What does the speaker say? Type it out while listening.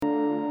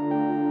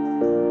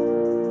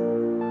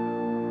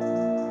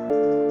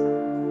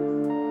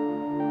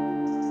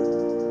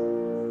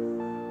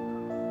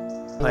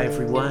Hi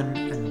everyone,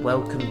 and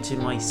welcome to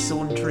my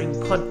Sauntering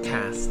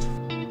podcast.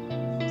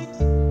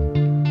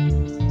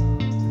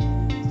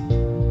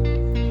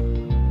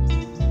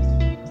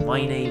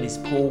 My name is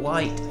Paul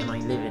White and I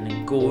live in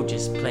a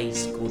gorgeous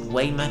place called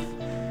Weymouth,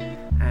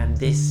 and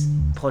this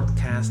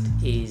podcast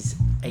is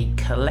a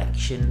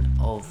collection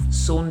of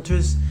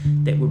saunters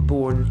that were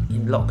born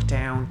in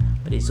lockdown,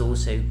 but it's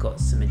also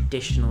got some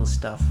additional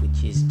stuff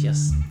which is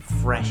just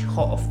fresh,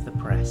 hot off the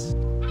press.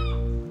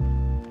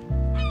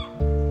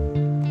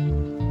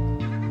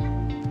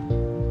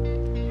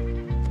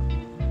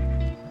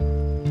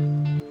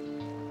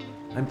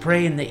 I'm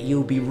praying that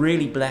you'll be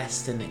really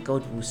blessed and that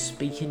God will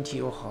speak into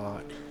your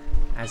heart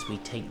as we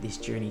take this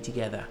journey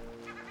together.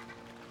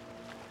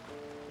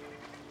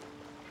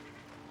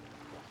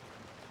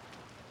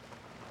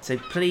 So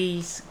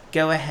please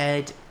go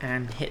ahead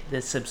and hit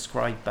the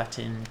subscribe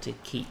button to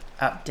keep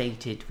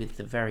updated with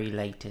the very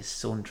latest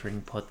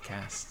Sauntering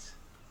podcasts.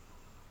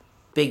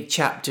 Big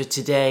chapter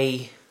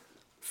today,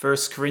 1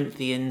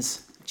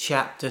 Corinthians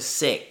chapter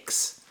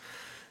 6.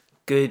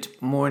 Good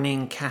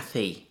morning,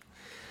 Kathy.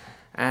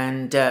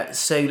 And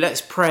so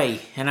let's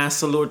pray and ask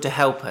the Lord to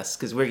help us,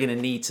 because we're going to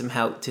need some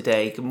help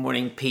today. Good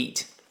morning,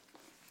 Pete.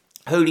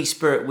 Holy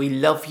Spirit, we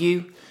love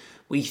you.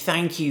 We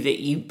thank you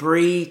that you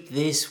breathed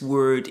this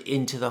word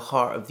into the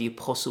heart of the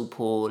Apostle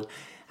Paul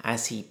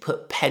as he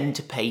put pen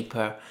to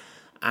paper.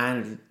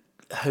 And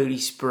Holy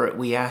Spirit,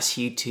 we ask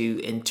you to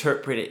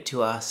interpret it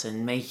to us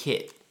and make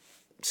it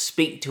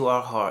speak to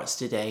our hearts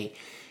today.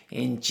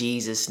 In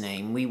Jesus'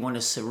 name, we want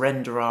to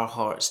surrender our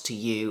hearts to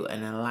you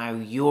and allow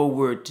your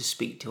word to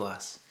speak to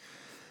us.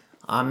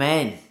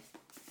 Amen.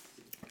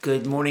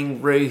 Good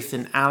morning, Ruth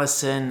and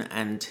Alison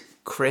and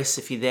Chris,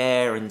 if you're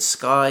there, and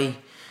Sky.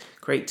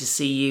 Great to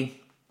see you.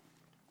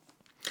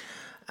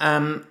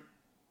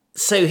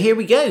 So here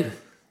we go.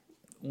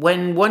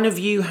 When one of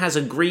you has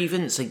a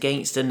grievance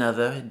against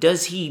another,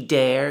 does he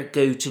dare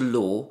go to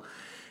law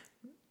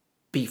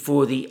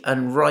before the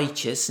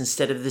unrighteous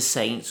instead of the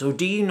saints? Or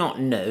do you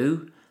not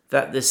know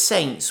that the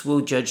saints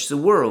will judge the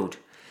world?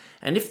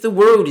 And if the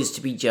world is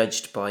to be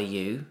judged by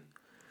you,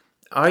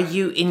 are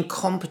you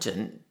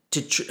incompetent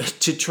to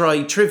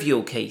try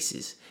trivial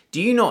cases?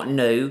 Do you not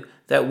know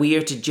that we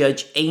are to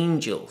judge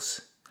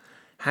angels?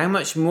 How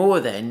much more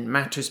then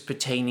matters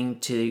pertaining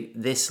to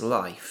this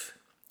life?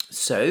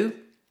 So,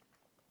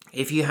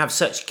 if you have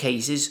such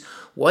cases,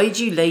 why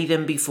do you lay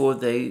them before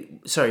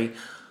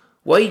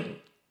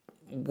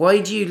why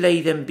do you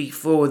lay them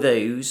before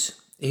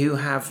those who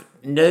have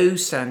no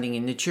standing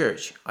in the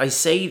church? I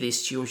say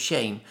this to your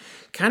shame.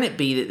 Can it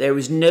be that there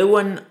is no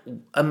one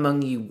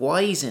among you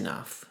wise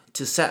enough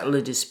to settle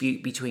a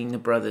dispute between the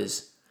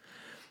brothers?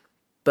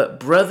 But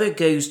brother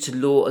goes to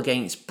law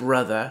against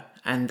brother,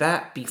 and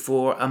that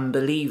before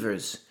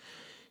unbelievers.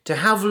 To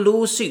have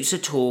lawsuits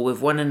at all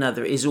with one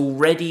another is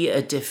already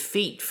a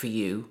defeat for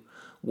you.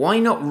 Why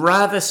not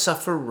rather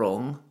suffer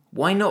wrong?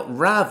 Why not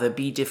rather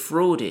be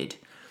defrauded?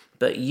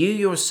 But you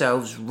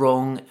yourselves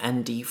wrong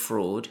and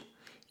defraud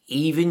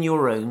even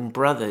your own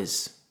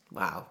brothers.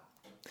 Wow.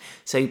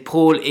 So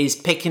Paul is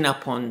picking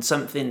up on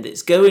something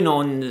that's going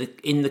on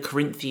in the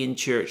Corinthian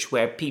church,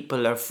 where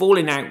people are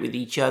falling out with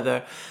each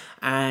other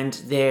and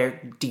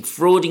they're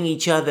defrauding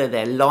each other,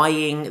 they're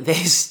lying, they're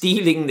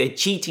stealing, they're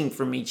cheating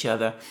from each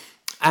other.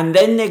 And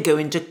then they're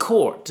going to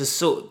court to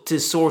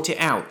sort it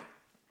out.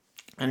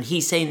 And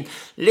he's saying,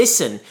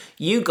 listen,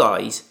 you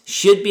guys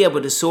should be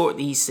able to sort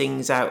these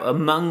things out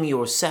among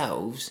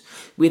yourselves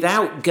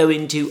without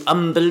going to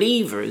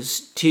unbelievers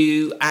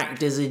to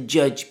act as a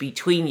judge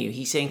between you.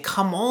 He's saying,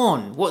 come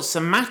on, what's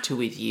the matter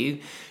with you?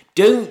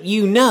 Don't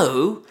you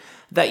know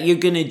that you're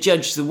going to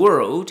judge the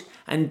world?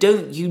 And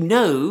don't you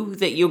know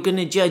that you're going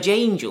to judge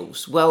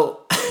angels?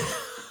 Well,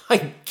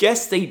 I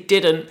guess they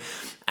didn't.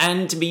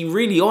 And to be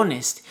really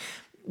honest,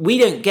 we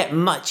don't get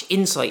much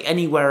insight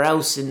anywhere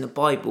else in the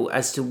Bible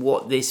as to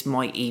what this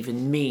might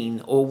even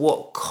mean, or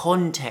what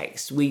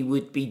context we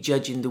would be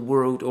judging the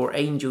world or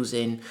angels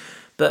in.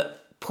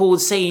 But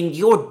Paul's saying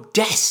your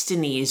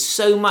destiny is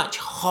so much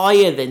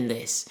higher than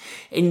this,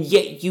 and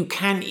yet you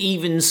can't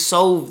even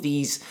solve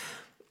these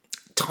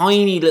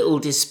tiny little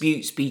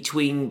disputes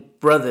between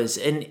brothers.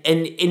 And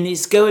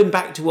it's going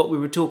back to what we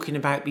were talking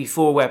about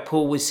before, where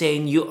Paul was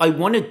saying, I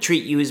want to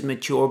treat you as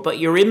mature, but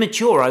you're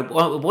immature. I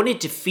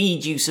wanted to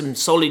feed you some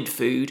solid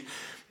food,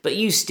 but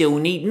you still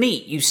need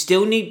meat. You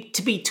still need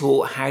to be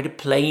taught how to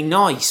play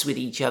nice with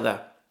each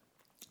other.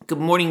 Good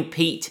morning,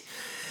 Pete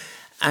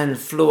and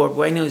Flor.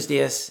 Buenos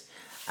dias.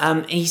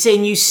 He's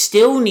saying you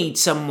still need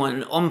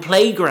someone on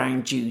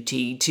playground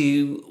duty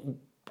to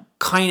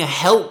kind of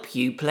help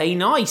you play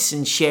nice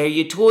and share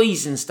your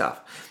toys and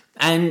stuff.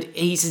 And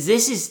he says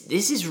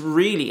this is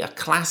really a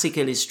classic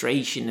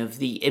illustration of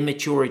the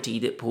immaturity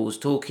that Paul's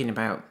talking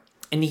about.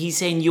 And he's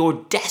saying your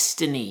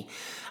destiny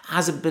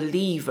as a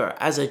believer,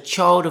 as a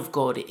child of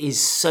God,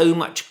 is so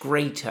much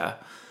greater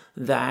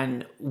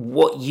than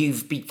what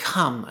you've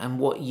become and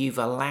what you've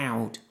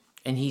allowed.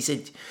 And he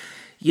said,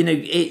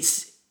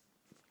 it's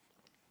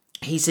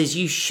he says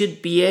you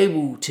should be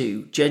able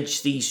to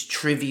judge these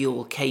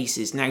trivial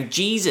cases. Now,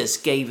 Jesus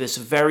gave us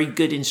very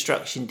good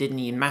instruction, didn't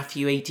he, in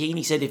Matthew 18?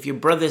 He said, if your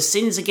brother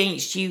sins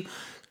against you,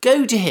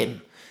 go to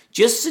him,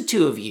 just the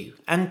two of you,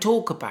 and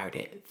talk about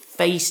it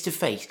face to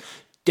face.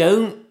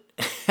 Don't,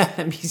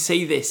 let me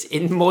say this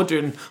in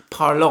modern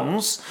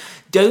parlance,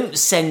 don't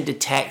send a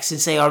text and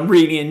say, I'm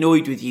really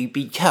annoyed with you,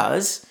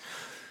 because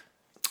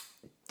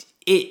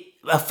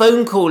a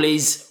phone call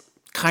is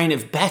kind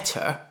of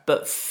better,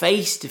 but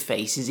face to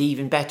face is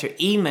even better.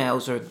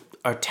 Emails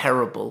are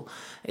terrible.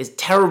 It's a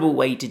terrible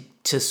way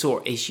to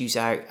sort issues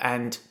out,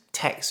 and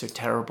texts are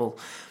terrible.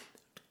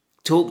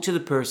 Talk to the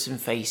person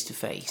face to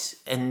face.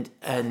 And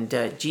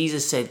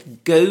Jesus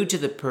said, go to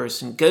the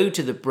person, go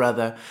to the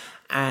brother,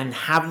 and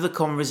have the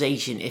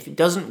conversation. If it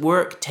doesn't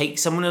work, take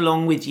someone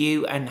along with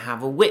you and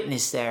have a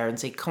witness there and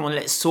say, come on,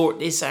 let's sort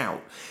this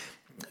out.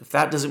 If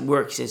that doesn't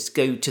work, he says,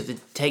 bring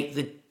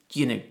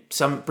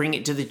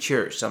it to the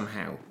church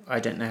somehow. I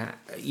don't know,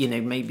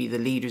 maybe the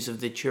leaders of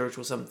the church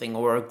or something,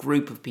 or a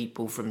group of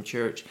people from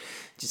church.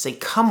 Just say,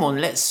 come on,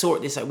 let's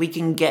sort this out. We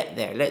can get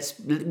there.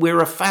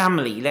 We're a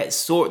family. Let's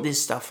sort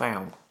this stuff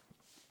out.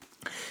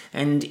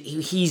 And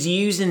he's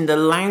using the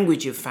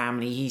language of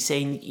family. He's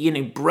saying,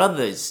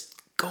 brothers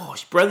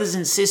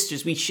and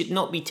sisters, we should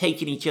not be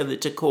taking each other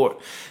to court.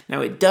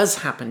 Now, it does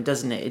happen,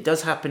 doesn't it? It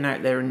does happen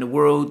out there in the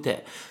world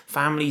that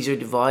families are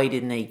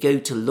divided and they go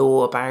to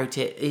law about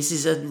it. This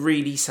is a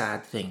really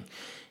sad thing.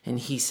 And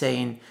he's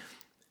saying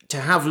to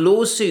have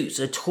lawsuits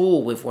at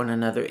all with one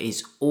another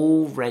is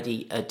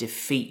already a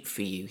defeat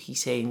for you.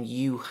 He's saying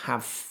you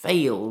have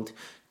failed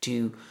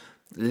to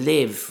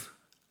live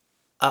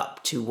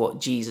up to what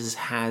Jesus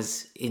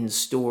has in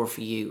store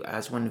for you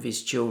as one of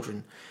his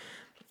children.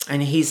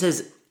 And he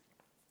says,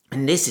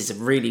 and this is a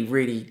really,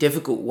 really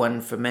difficult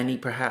one for many,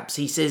 perhaps.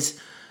 He says,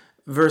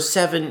 verse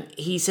 7,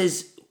 he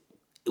says,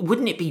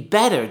 wouldn't it be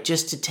better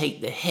just to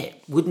take the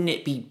hit? Wouldn't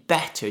it be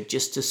better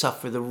just to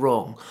suffer the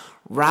wrong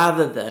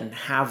rather than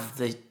have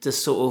the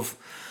sort of,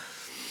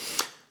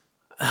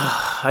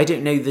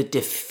 the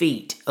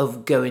defeat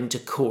of going to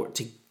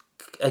court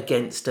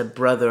against a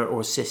brother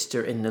or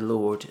sister in the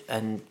Lord?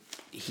 And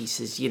he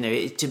says,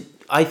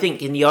 I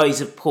think in the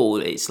eyes of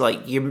Paul, it's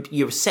like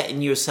you're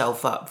setting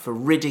yourself up for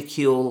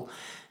ridicule.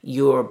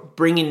 You're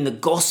bringing the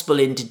gospel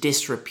into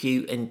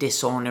disrepute and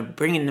dishonor,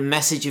 bringing the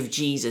message of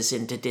Jesus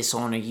into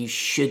dishonor. You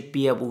should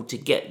be able to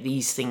get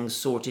these things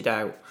sorted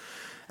out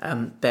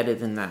better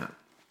than that.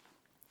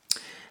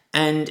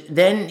 And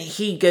then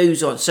he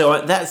goes on.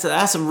 So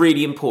that's a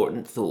really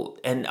important thought.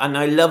 And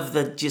I love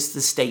the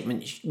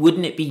statement,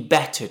 wouldn't it be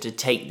better to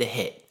take the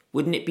hit?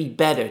 Wouldn't it be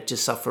better to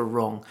suffer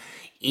wrong?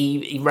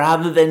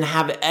 Rather than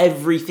have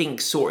everything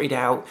sorted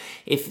out,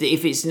 if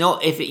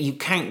you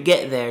can't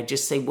get there,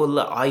 just say, well,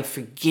 look, I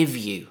forgive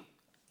you.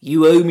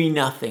 You owe me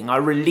nothing. I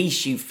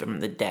release you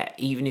from the debt,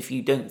 even if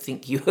you don't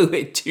think you owe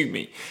it to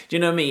me. Do you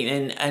know what I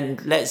mean?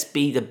 And let's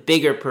be the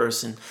bigger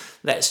person.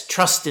 Let's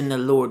trust in the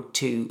Lord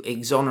to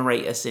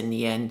exonerate us in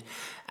the end.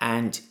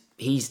 And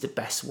he's the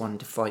best one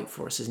to fight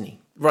for us, isn't he?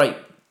 Right,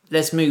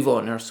 let's move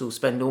on, or else we'll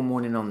spend all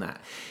morning on that.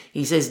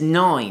 He says,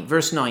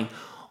 verse 9,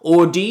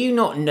 or do you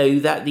not know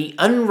that the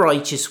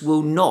unrighteous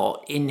will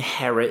not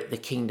inherit the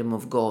kingdom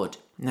of God?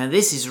 Now,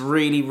 this is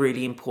really,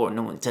 really important.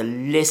 I want to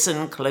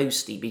listen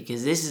closely,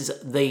 because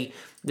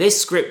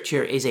this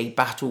scripture is a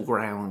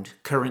battleground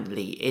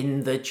currently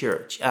in the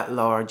church at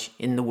large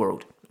in the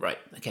world. Right,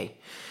 okay.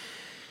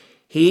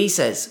 He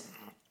says,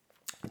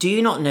 do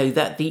you not know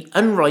that the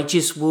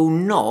unrighteous will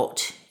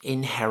not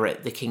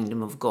inherit the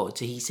kingdom of God?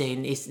 So he's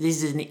saying this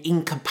is an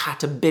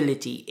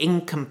incompatibility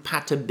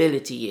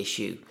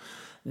issue.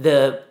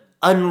 The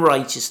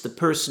unrighteous, the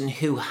person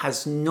who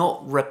has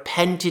not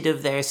repented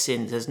of their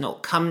sins, has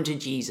not come to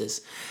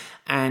Jesus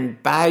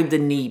and bowed the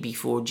knee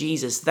before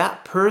Jesus,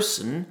 that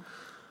person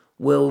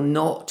will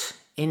not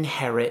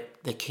inherit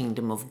the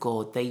kingdom of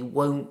God. They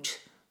won't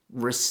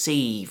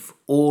receive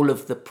all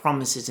of the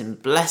promises and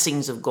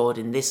blessings of God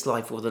in this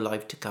life or the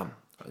life to come.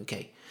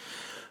 Okay.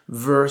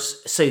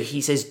 So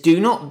he says, do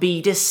not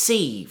be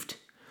deceived.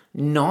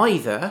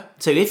 Neither.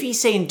 So if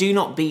he's saying do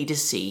not be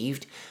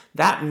deceived,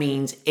 that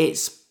means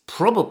it's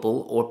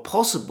probable or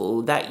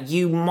possible that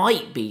you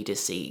might be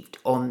deceived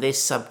on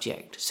this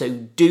subject. So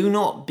do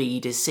not be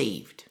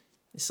deceived.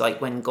 It's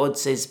like when God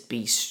says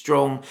be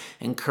strong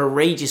and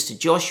courageous to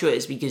Joshua,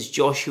 it's because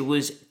Joshua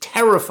was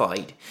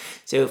terrified.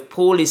 So if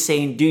Paul is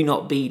saying do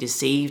not be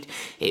deceived,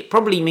 it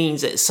probably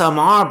means that some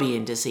are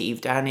being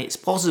deceived, and it's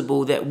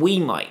possible that we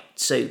might.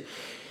 So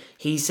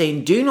he's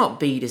saying do not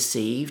be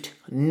deceived,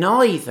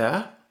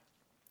 neither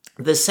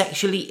the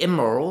sexually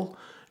immoral,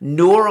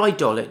 nor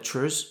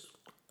idolaters,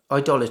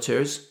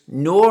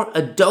 nor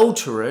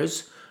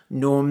adulterers,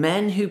 nor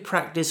men who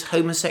practice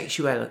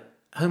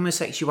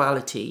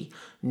homosexuality,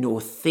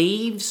 nor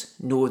thieves,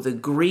 nor the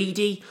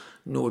greedy,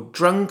 nor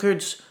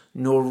drunkards,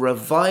 nor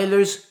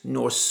revilers,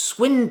 nor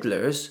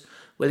swindlers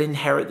will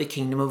inherit the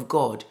kingdom of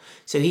God.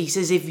 So he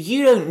says, if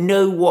you don't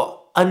know what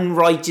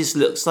unrighteous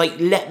looks like,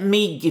 let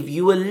me give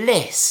you a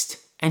list.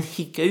 And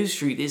he goes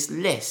through this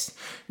list.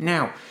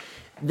 Now,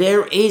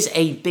 there is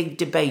a big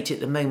debate at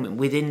the moment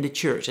within the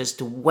church as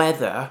to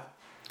whether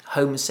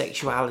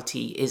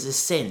homosexuality is a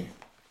sin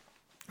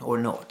or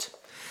not.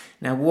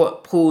 Now,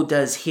 what Paul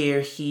does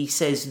here, he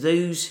says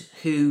those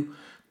who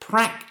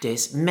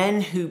practice,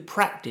 men who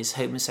practice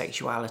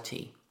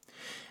homosexuality.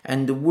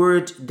 And the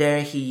word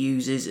there he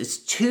uses is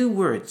two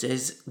words.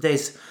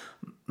 There's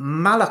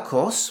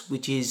malakos,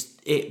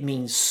 it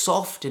means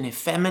soft and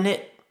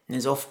effeminate, and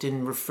is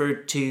often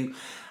referred to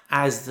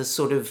as the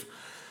sort of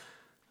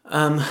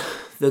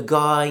the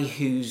guy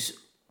who's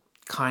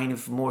kind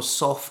of more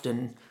soft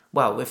and,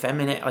 well,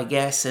 effeminate, I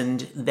guess,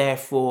 and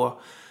therefore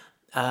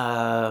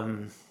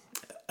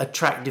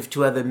attractive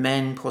to other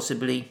men,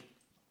 possibly.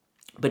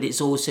 But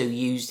it's also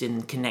used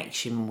in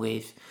connection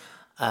with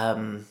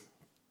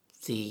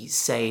the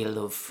sale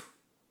of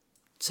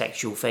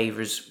sexual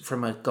favours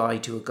from a guy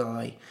to a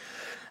guy.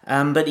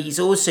 But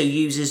he also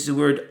uses the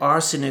word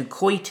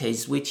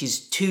arsenokoites, which is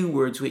two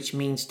words which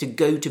means to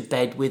go to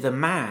bed with a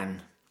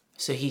man.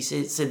 So he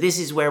says, so this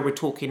is where we're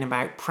talking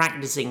about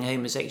practicing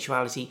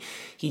homosexuality.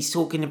 He's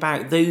talking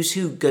about those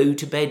who go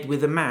to bed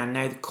with a man.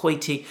 Now, the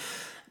koites,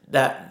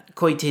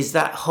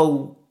 that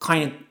whole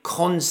kind of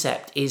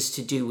concept is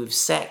to do with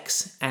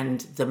sex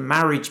and the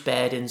marriage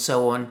bed and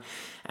so on.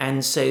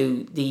 And so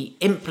the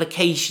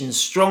implication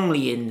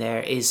strongly in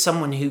there is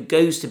someone who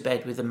goes to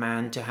bed with a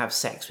man to have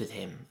sex with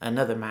him.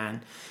 Another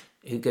man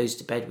who goes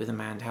to bed with a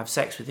man to have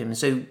sex with him. And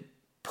so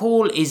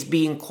Paul is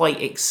being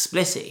quite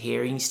explicit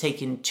here. He's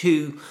taking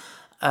two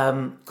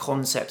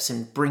concepts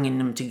and bringing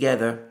them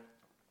together.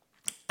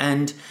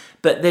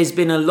 But there's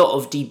been a lot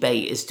of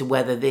debate as to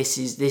whether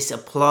this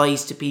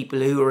applies to people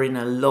who are in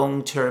a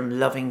long-term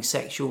loving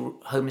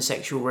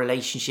homosexual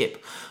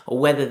relationship, or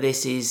whether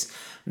this is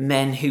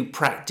men who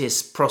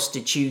practice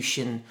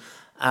prostitution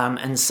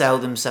and sell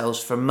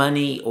themselves for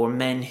money, or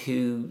men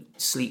who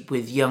sleep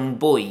with young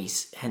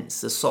boys,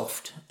 hence the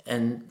soft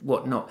and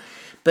whatnot.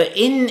 But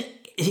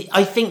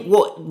I think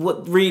what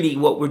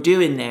we're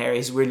doing there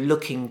is we're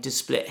looking to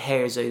split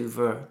hairs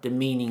over the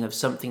meaning of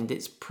something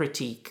that's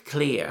pretty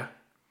clear.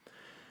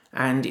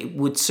 And it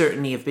would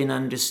certainly have been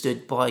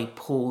understood by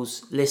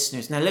Paul's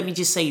listeners. Now, let me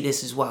just say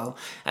this as well.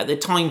 At the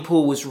time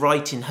Paul was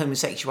writing,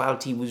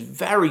 homosexuality was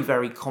very,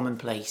 very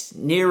commonplace.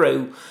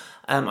 Nero,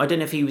 I don't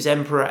know if he was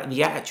emperor at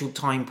the actual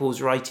time Paul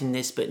was writing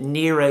this, but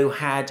Nero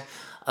had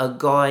a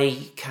guy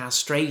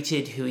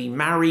castrated who he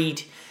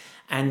married.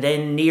 And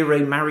then Nero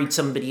married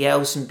somebody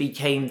else and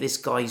became this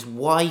guy's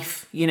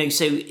wife.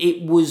 So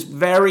it was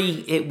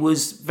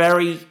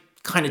very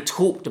kind of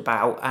talked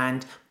about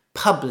and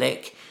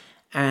public.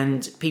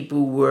 And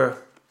people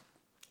were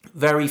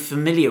very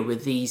familiar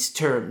with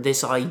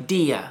this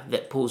idea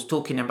that Paul's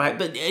talking about.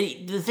 But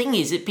the thing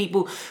is that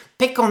people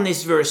pick on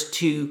this verse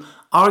to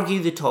argue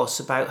the toss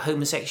about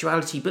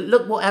homosexuality. But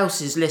look what else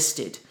is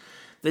listed.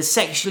 The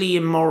sexually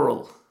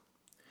immoral.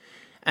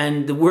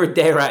 And the word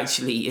there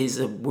actually is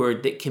a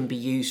word that can be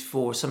used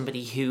for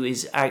somebody who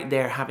is out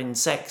there having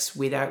sex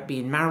without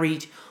being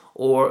married,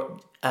 or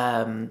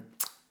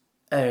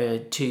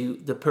to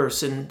the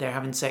person they're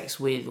having sex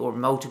with, or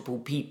multiple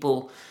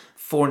people.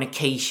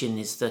 Fornication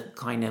is the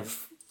kind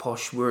of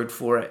posh word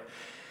for it.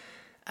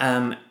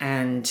 And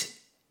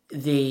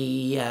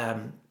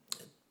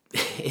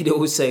it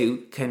also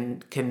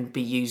can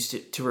be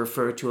used to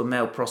refer to a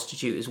male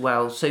prostitute as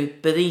well. So,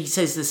 but he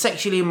says the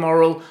sexually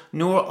immoral,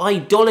 nor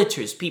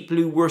idolaters, people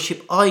who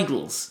worship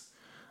idols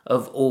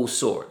of all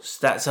sorts.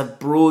 That's a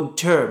broad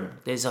term.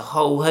 There's a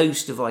whole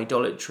host of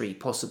idolatry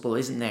possible,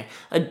 isn't there?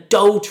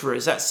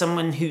 Adulterers, that's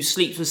someone who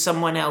sleeps with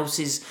someone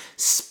else's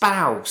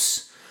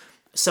spouse.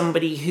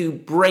 Somebody who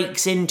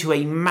breaks into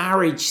a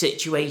marriage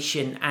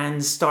situation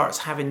and starts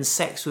having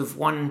sex with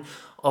one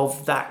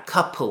of that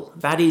couple.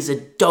 That is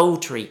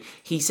adultery.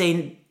 He's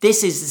saying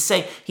this is the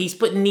same. He's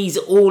putting these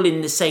all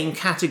in the same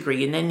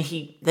category. And then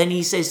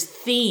he says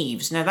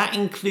thieves. Now that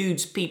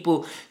includes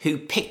people who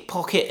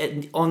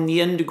pickpocket on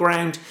the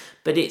underground,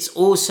 but it's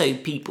also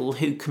people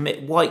who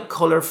commit white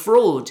collar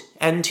fraud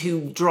and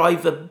who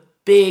drive a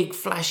big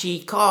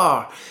flashy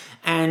car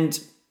and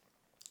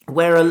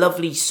wear a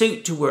lovely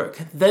suit to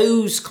work.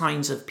 Those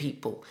kinds of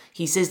people.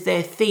 He says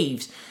they're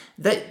thieves.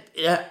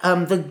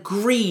 The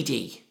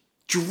greedy.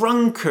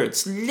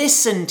 Drunkards,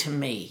 listen to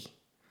me.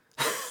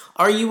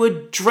 Are you a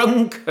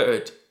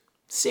drunkard?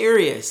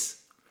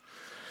 Serious.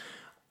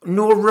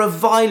 Nor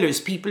revilers,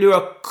 people who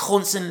are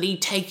constantly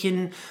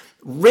taking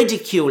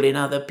ridicule in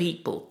other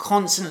people,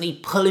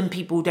 constantly pulling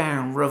people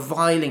down,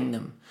 reviling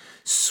them.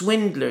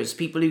 Swindlers,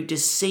 people who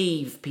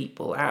deceive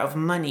people out of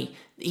money.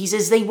 He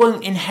says they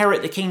won't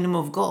inherit the kingdom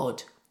of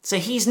God. So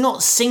he's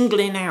not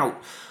singling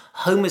out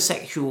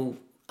homosexual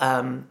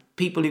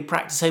people who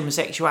practice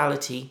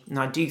homosexuality, and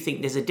I do think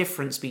there's a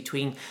difference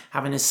between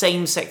having a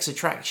same-sex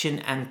attraction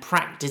and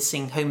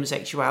practicing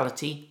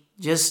homosexuality.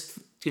 Just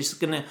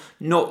gonna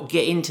not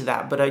get into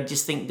that, but I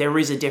just think there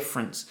is a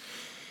difference.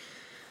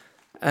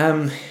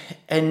 And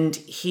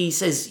he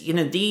says,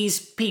 these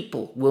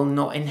people will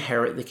not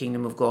inherit the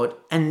kingdom of God.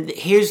 And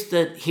here's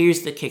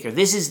the kicker.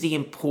 This is the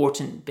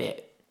important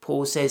bit.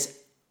 Paul says,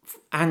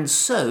 and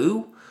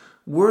so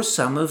were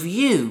some of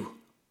you.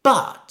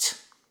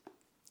 But,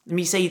 let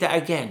me say that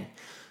again.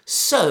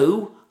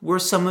 So were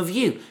some of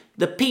you.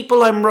 The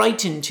people I'm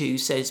writing to,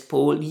 says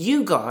Paul,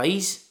 you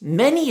guys,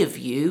 many of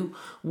you,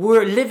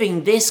 were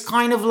living this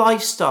kind of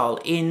lifestyle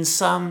in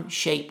some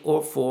shape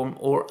or form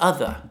or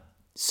other.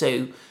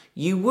 So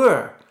you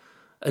were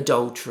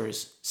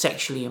adulterers,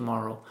 sexually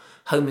immoral,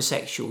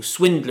 homosexuals,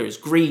 swindlers,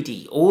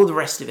 greedy, all the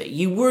rest of it.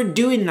 You were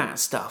doing that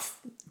stuff.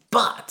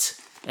 But,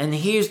 and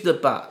here's the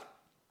but,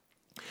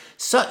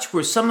 such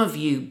were some of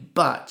you,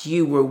 but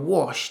you were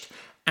washed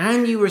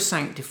and you were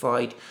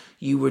sanctified,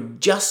 you were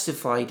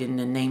justified in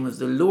the name of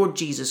the Lord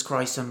Jesus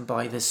Christ and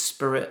by the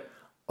Spirit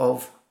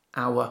of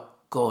our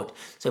God.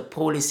 So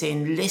Paul is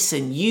saying,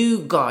 listen,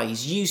 you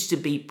guys used to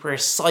be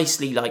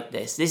precisely like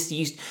this.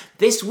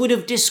 This would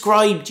have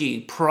described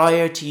you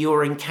prior to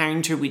your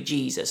encounter with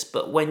Jesus.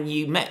 But when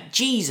you met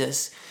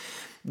Jesus,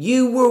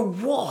 you were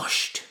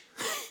washed.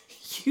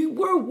 You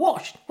were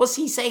washed. What's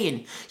he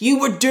saying? You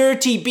were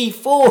dirty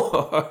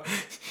before.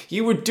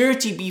 You were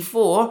dirty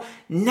before.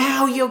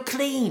 Now you're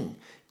clean.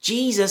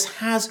 Jesus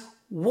has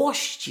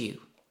washed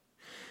you.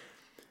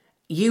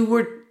 You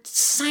were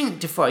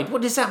sanctified.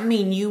 What does that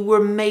mean? You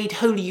were made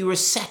holy. You were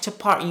set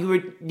apart.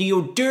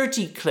 Your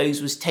dirty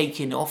clothes was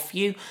taken off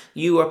you.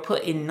 You were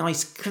put in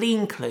nice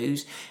clean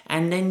clothes,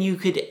 and then you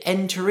could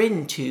enter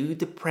into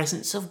the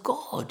presence of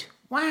God.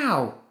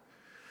 Wow.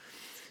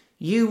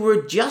 You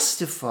were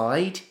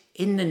justified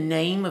in the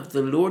name of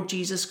the Lord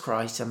Jesus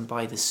Christ and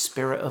by the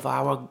Spirit of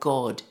our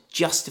God.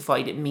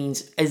 Justified, it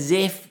means as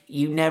if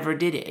you never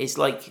did it. It's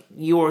like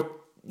you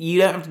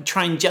don't have to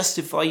try and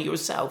justify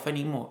yourself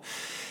anymore.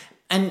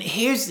 And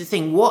here's the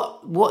thing,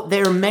 what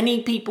there are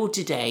many people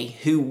today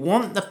who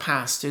want the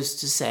pastors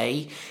to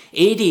say,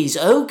 it is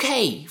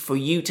okay for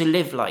you to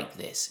live like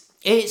this.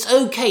 It's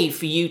okay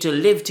for you to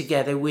live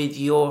together with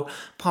your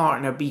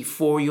partner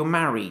before you're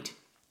married.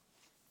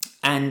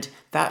 And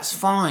that's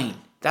fine.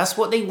 That's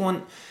what they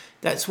want.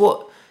 That's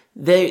what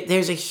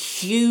there's a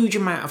huge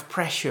amount of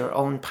pressure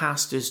on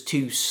pastors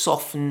to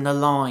soften the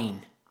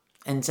line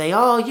and say,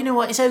 oh, you know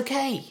what? It's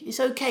okay. It's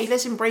okay.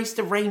 Let's embrace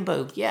the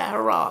rainbow. Yeah,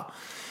 hurrah.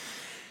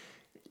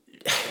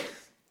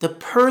 The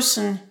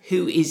person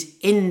who is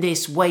in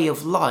this way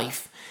of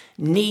life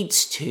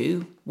needs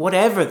to,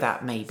 whatever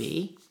that may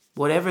be,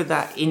 whatever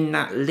that in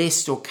that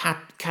list or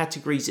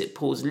categories that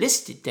Paul's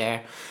listed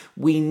there,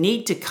 we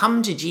need to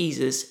come to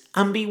Jesus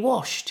and be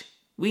washed.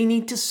 We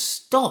need to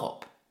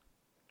stop.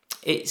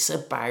 It's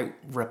about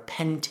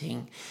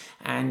repenting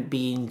and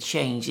being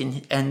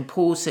changed. And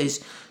Paul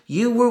says,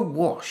 you were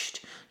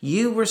washed,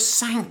 you were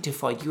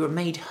sanctified, you were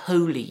made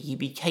holy, you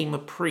became a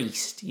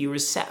priest, you were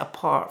set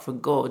apart for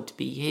God to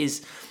be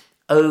his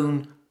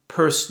own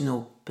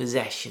personal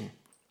possession.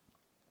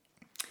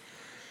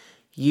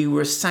 You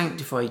were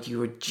sanctified, you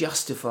were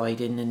justified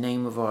in the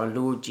name of our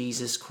Lord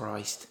Jesus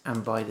Christ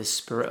and by the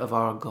Spirit of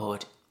our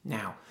God.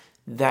 Now,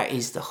 that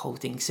is the whole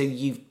thing. So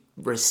you've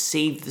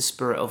received the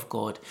Spirit of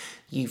God.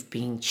 You've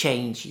been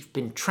changed. You've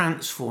been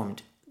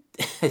transformed.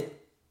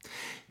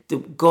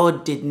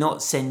 God did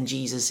not send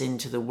Jesus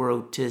into the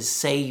world to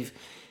save,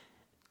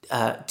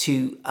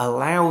 to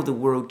allow the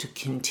world to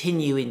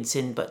continue in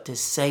sin, but to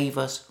save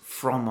us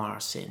from our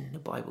sin, the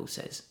Bible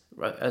says.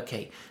 Right,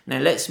 okay. Now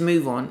let's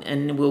move on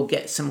and we'll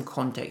get some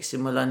context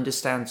and we'll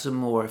understand some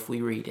more if we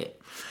read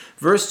it.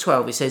 Verse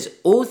 12, it says,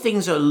 all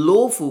things are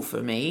lawful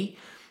for me,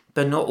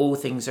 but not all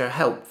things are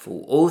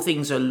helpful. All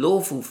things are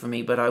lawful for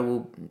me, but I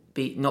will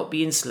not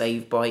be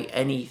enslaved by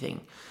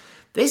anything.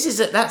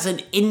 That's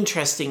an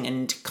interesting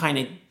and kind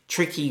of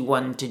tricky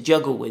one to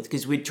juggle with,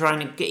 because we're trying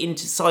to get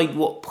inside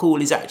what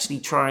Paul is actually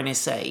trying to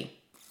say.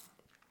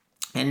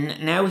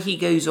 And now he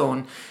goes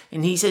on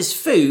and he says,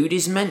 food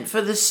is meant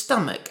for the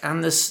stomach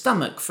and the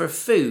stomach for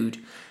food,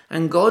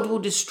 and God will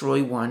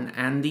destroy one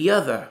and the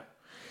other.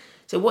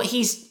 So what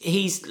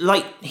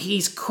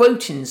he's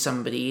quoting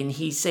somebody and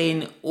he's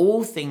saying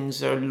all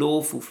things are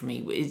lawful for me.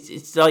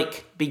 It's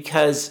like,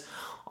 because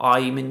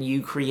I'm a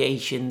new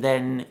creation,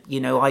 then,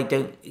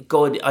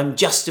 I'm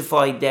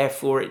justified,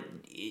 therefore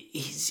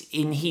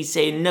he's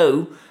saying,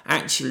 no,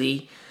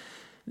 actually,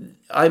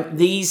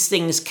 these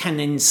things can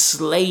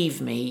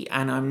enslave me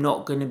and I'm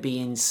not going to be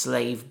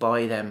enslaved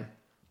by them.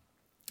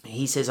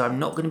 He says, I'm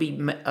not going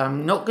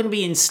to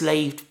be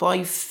enslaved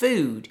by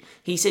food.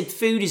 He said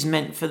food is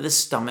meant for the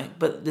stomach,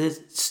 but the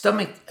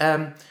stomach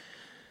and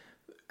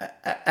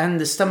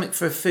the stomach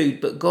for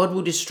food, but God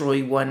will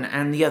destroy one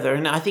and the other.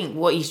 And I think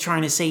what he's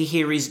trying to say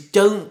here is,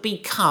 don't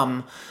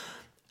become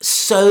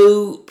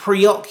so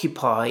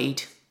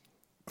preoccupied.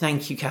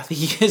 Thank you, Kathy.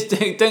 Yes,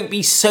 don't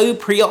be so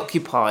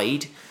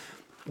preoccupied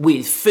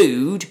with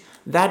food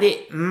that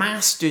it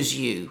masters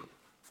you.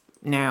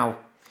 Now,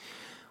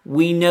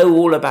 we know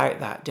all about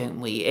that, don't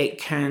we? It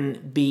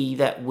can be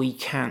that we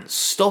can't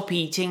stop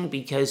eating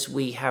because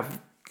we have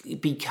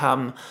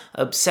become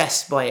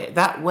obsessed by it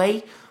that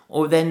way.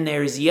 Or then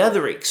there is the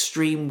other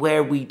extreme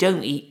where we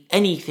don't eat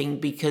anything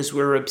because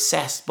we're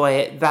obsessed by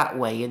it that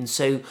way. And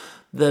so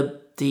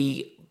the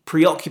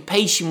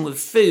preoccupation with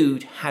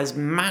food has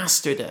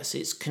mastered us.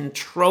 It's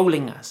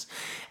controlling us.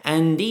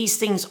 And these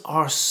things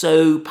are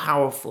so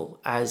powerful,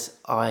 as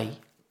I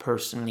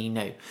personally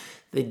know.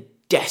 They're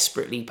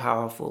desperately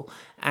powerful.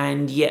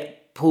 And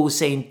yet Paul's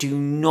saying, do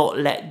not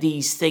let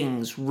these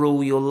things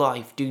rule your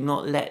life. Do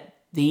not let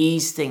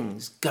these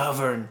things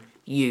govern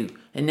you.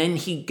 And then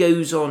he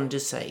goes on to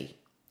say,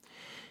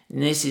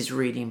 and this is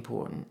really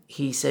important,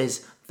 he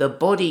says, the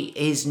body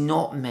is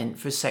not meant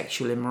for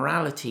sexual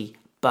immorality,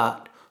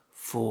 but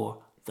for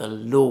the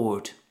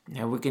Lord.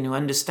 Now we're going to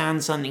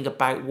understand something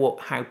about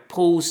how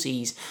Paul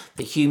sees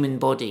the human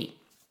body.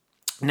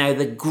 Now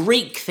the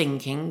Greek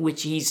thinking,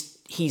 which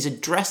he's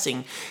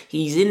addressing,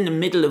 he's in the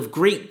middle of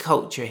Greek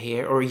culture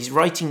here, or he's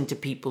writing to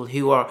people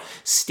who are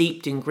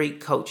steeped in Greek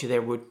culture.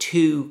 There were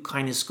two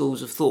kind of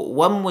schools of thought.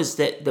 One was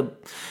that the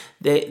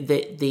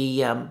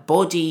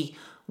body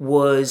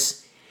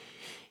was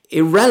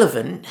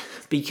irrelevant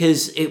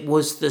because it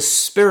was the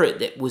spirit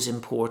that was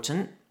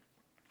important,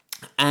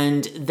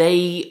 and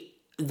these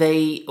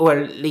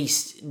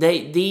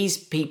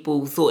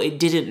people thought it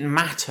didn't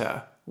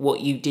matter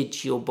what you did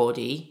to your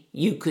body.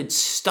 You could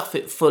stuff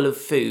it full of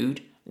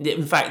food.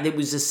 In fact, it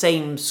was the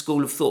same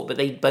school of thought, but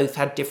they both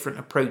had different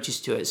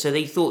approaches to it. So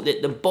they thought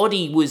that the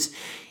body was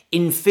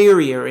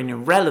inferior and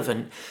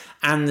irrelevant,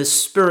 and the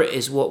spirit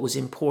is what was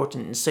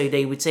important. And so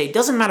they would say, it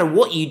doesn't matter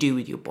what you do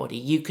with your body.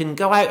 You can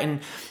go out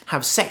and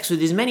have sex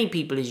with as many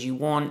people as you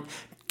want,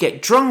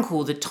 get drunk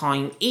all the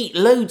time, eat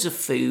loads of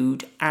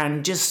food,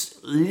 and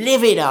just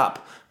live it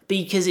up,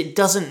 because it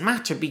doesn't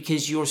matter,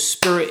 because your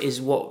spirit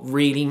is what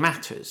really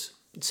matters.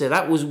 So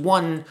that was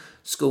one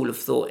school of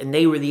thought, and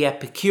they were the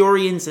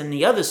Epicureans. And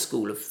the other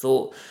school of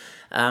thought,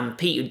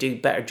 Pete would do a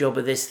better job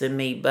of this than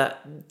me,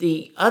 but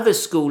the other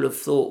school of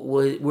thought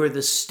were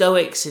the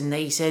Stoics, and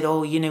they said,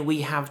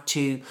 we have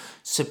to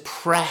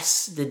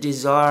suppress the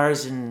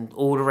desires and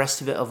all the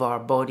rest of it of our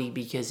body,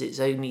 because it's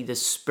only the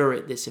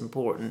spirit that's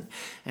important,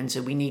 and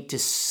so we need to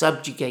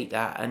subjugate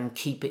that and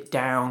keep it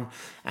down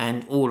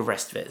and all the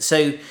rest of it.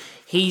 So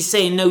he's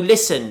saying, no,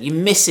 listen, you're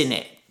missing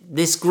it.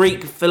 This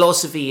Greek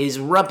philosophy is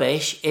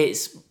rubbish.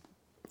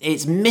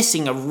 It's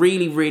missing a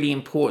really, really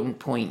important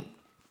point.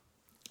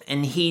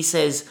 And he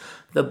says,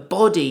 the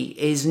body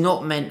is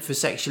not meant for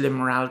sexual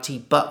immorality,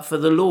 but for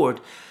the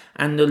Lord,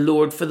 and the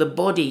Lord for the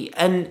body.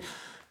 And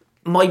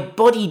my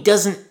body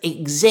doesn't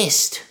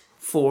exist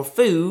for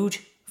food.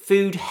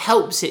 Food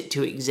helps it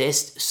to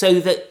exist so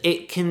that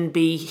it can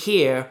be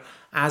here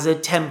as a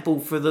temple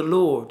for the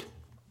Lord.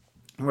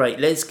 Right,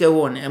 let's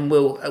go on, and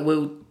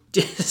we'll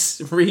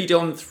just read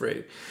on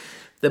through.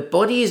 The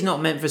body is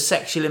not meant for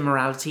sexual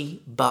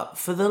immorality, but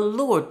for the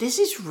Lord. This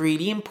is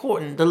really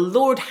important. The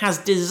Lord has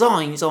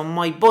designs on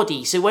my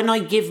body. So when I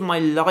give my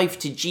life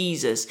to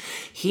Jesus,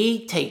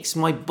 he takes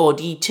my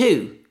body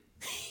too.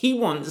 He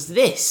wants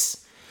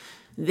this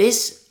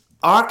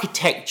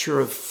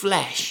architecture of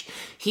flesh.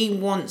 He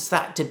wants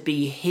that to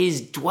be his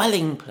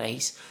dwelling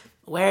place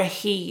where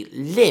he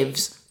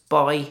lives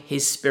by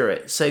his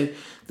spirit. So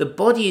the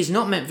body is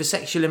not meant for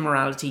sexual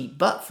immorality,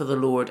 but for the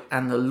Lord,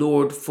 and the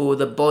Lord for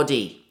the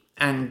body.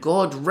 And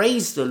God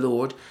raised the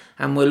Lord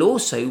and will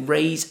also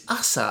raise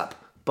us up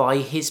by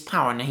his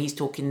power. Now he's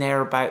talking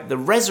there about the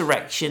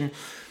resurrection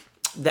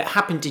that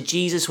happened to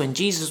Jesus when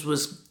Jesus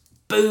was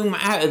boom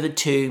out of the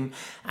tomb.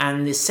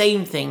 And the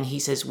same thing, he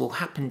says, will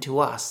happen to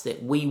us,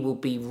 that we will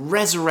be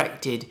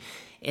resurrected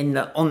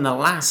on the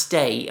last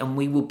day, and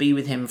we will be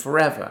with him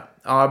forever.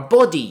 Our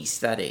bodies,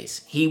 that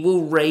is. He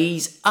will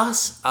raise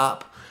us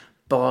up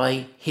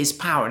by his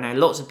power. Now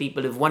lots of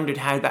people have wondered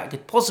how that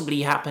could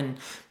possibly happen,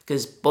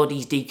 because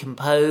bodies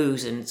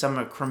decompose and some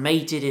are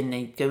cremated and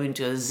they go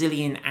into a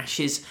zillion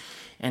ashes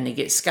and they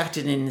get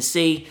scattered in the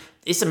sea.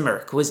 It's a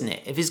miracle, isn't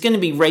it? If it's going to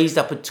be raised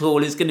up at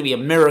all, it's going to be a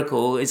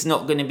miracle. It's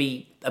not going to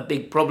be a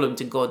big problem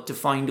to God to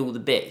find all the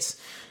bits.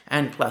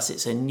 And plus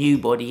it's a new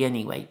body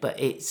anyway, but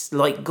it's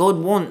like God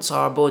wants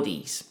our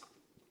bodies.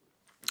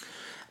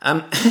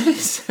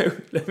 So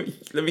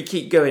let me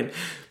keep going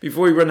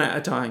before we run out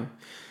of time.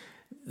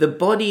 The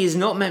body is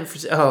not meant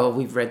for...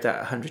 we've read that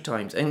 100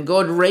 times. And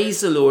God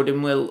raised the Lord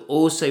and will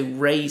also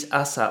raise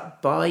us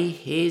up by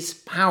his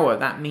power.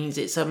 That means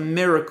it's a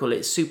miracle.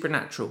 It's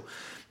supernatural.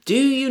 Do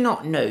you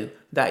not know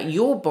that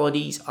your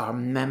bodies are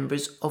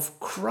members of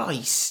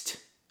Christ?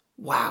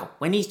 Wow.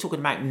 When he's talking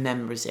about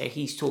members there,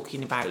 he's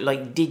talking about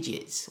like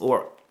digits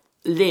or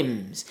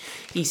limbs.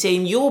 He's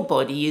saying your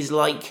body is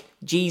like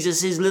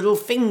Jesus's little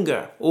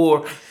finger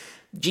or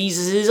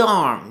Jesus's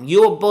arm.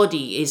 Your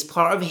body is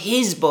part of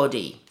his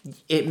body.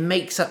 It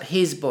makes up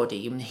his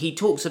body. And he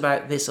talks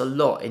about this a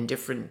lot in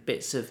different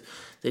bits of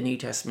the New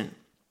Testament.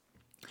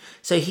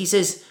 So he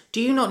says, do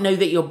you not know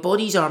that your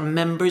bodies are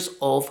members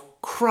of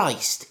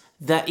Christ?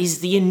 That is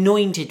the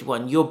anointed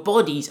one. Your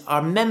bodies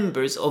are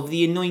members of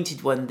the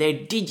anointed one. They're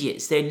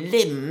digits, they're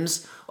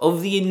limbs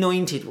of the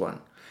anointed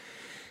one.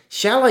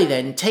 Shall I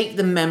then take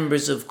the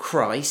members of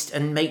Christ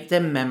and make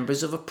them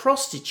members of a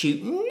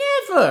prostitute?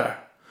 Never!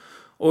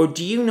 Or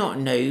do you not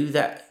know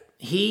that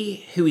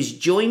he who is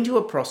joined to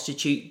a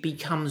prostitute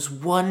becomes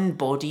one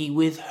body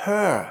with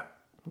her?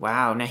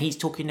 Wow, now he's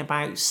talking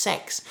about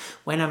sex.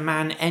 When a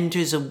man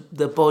enters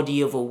the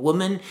body of a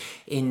woman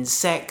in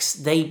sex,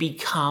 they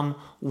become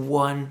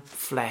one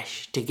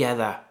flesh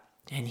together.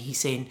 And he's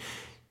saying,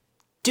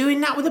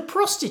 doing that with a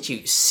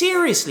prostitute.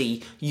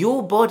 Seriously,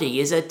 your body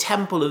is a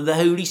temple of the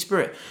Holy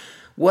Spirit.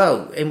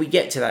 Well, and we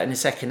get to that in a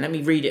second. Let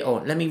me read it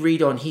on. Let me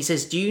read on. He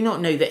says, do you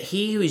not know that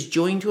he who is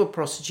joined to a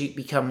prostitute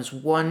becomes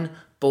one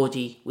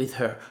body with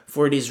her?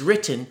 For it is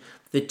written,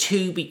 the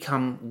two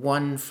become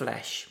one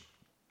flesh.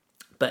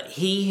 But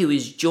he who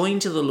is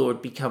joined to the Lord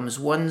becomes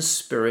one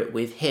spirit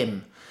with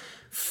him.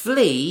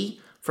 Flee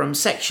from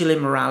sexual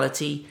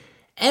immorality.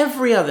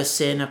 Every other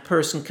sin a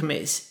person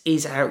commits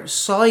is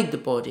outside the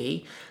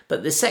body,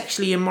 but the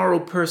sexually immoral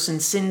person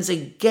sins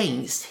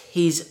against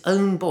his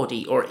own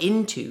body, or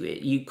into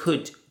it. You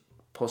could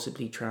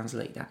possibly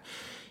translate that.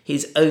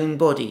 His own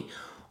body.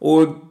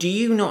 Or do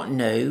you not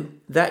know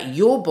that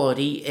your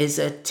body is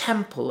a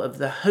temple of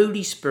the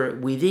Holy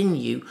Spirit within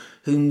you,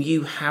 whom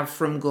you have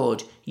from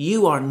God?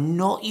 You are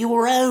not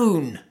your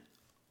own.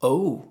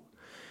 Oh,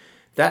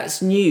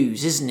 that's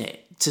news, isn't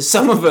it? To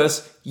some of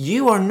us,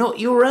 you are not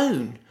your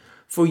own,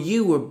 for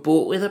you were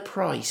bought with a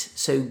price.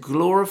 So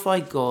glorify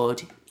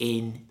God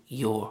in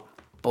your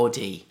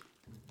body.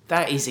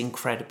 That is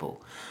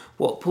incredible.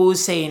 What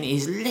Paul's saying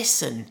is,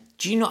 listen,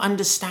 do you not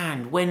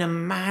understand? When a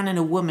man and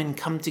a woman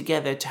come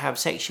together to have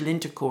sexual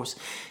intercourse,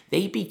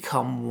 they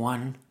become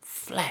one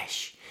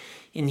flesh.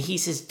 And he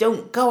says,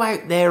 don't go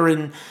out there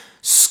and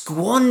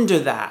squander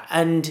that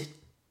and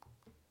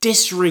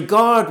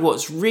disregard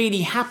what's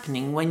really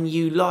happening when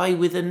you lie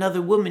with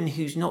another woman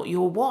who's not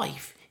your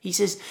wife. He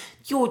says,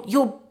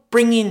 you're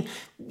bringing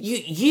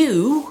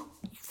you,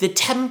 the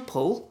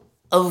temple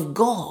of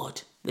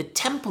God, the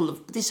temple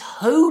of this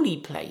holy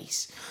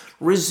place,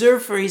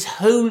 reserved for his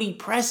holy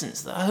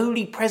presence, the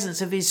holy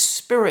presence of his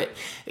Spirit.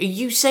 Are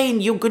you saying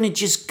you're going to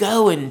just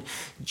go and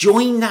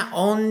join that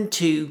on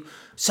to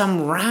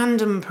some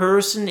random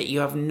person that you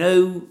have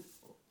no...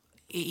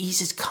 He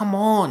says, come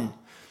on.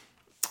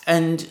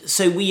 And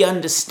so we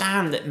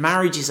understand that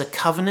marriage is a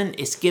covenant.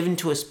 It's given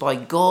to us by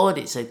God.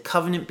 It's a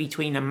covenant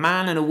between a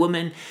man and a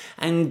woman.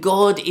 And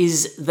God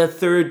is the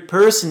third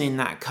person in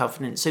that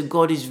covenant. So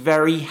God is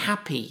very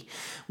happy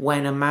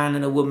when a man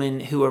and a woman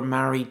who are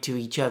married to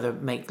each other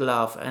make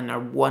love and are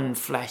one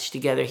flesh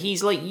together.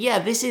 He's like, yeah,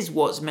 this is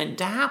what's meant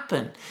to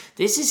happen.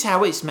 This is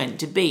how it's meant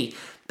to be.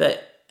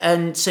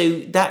 And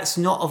so that's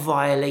not a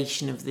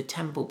violation of the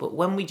temple. But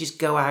when we just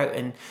go out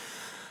and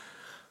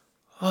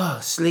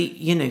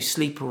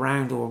sleep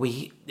around, or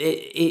we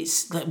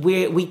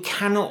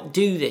cannot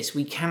do this.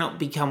 We cannot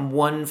become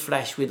one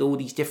flesh with all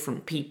these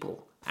different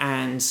people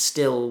and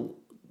still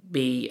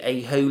be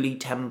a holy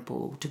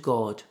temple to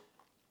God,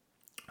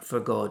 for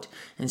God.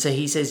 And so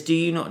he says, do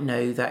you not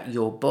know that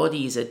your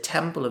body is a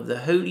temple of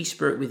the Holy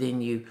Spirit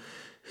within you,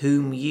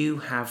 whom you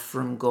have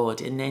from God?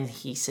 And then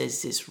he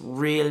says this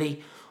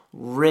really,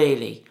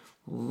 really,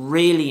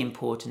 really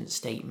important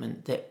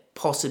statement that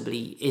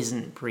possibly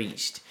isn't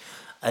preached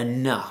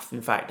enough.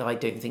 In fact, I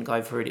don't think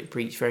I've heard it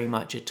preached very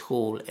much at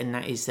all, and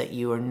that is that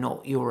you are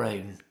not your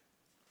own.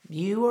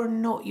 You are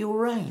not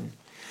your own.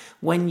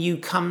 When you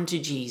come to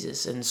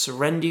Jesus and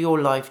surrender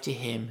your life to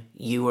him,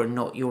 you are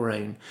not your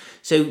own.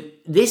 So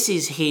this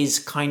is his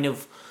kind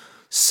of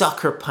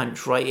sucker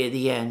punch right at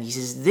the end. He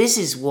says, this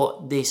is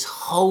what this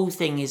whole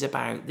thing is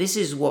about. This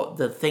is what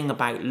the thing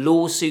about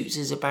lawsuits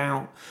is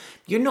about.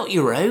 You're not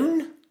your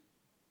own.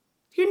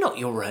 You're not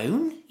your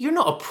own. You're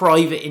not a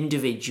private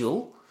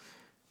individual.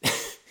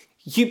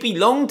 You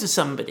belong to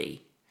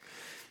somebody.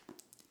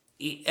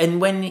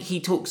 And when he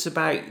talks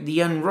about the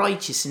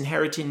unrighteous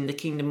inheriting the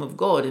kingdom of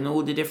God and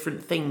all the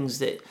different things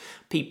that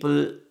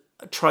people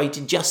try to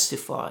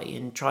justify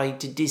and try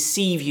to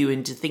deceive you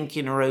into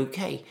thinking are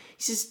okay,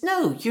 he says,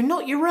 no, you're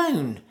not your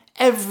own.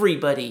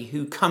 Everybody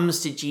who comes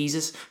to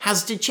Jesus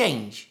has to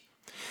change.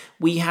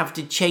 We have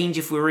to change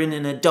if we're in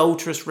an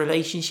adulterous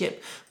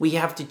relationship. We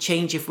have to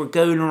change if we're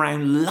going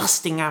around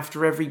lusting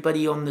after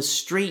everybody on the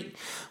street.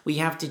 We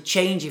have to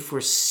change if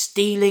we're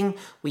stealing.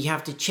 We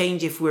have to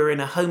change if we're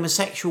in a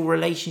homosexual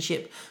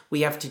relationship.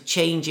 We have to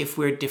change if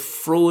we're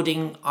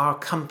defrauding our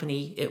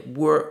company at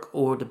work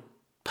or the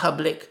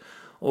public,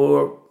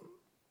 or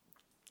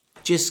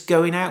just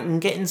going out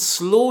and getting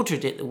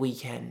slaughtered at the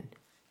weekend.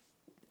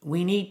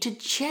 We need to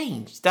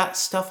change. That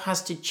stuff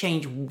has to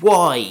change.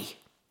 Why?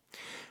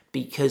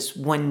 Because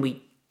when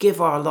we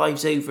give our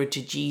lives over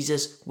to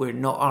Jesus, we're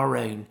not our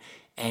own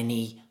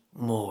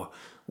anymore.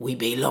 We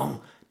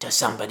belong to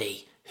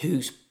somebody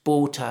who's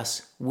bought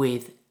us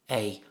with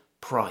a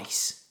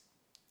price.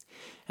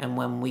 And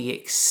when we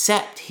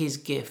accept his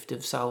gift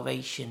of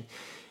salvation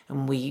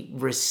and we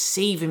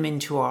receive him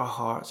into our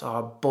hearts,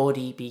 our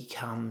body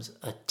becomes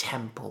a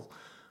temple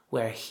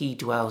where he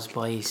dwells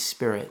by his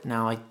Spirit.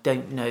 Now, I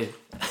don't know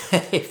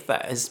if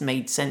that has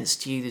made sense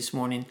to you this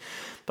morning,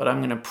 but I'm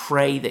going to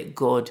pray that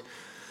God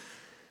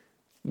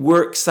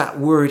works that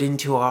word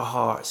into our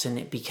hearts and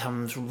it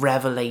becomes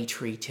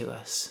revelatory to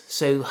us.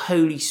 So,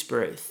 Holy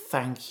Spirit,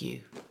 thank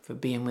you for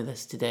being with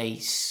us today.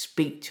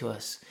 Speak to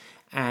us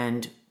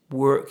and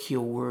work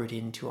your word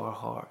into our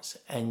hearts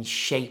and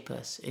shape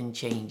us and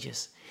change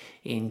us.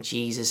 In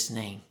Jesus'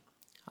 name,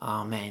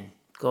 amen.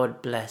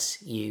 God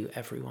bless you,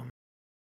 everyone.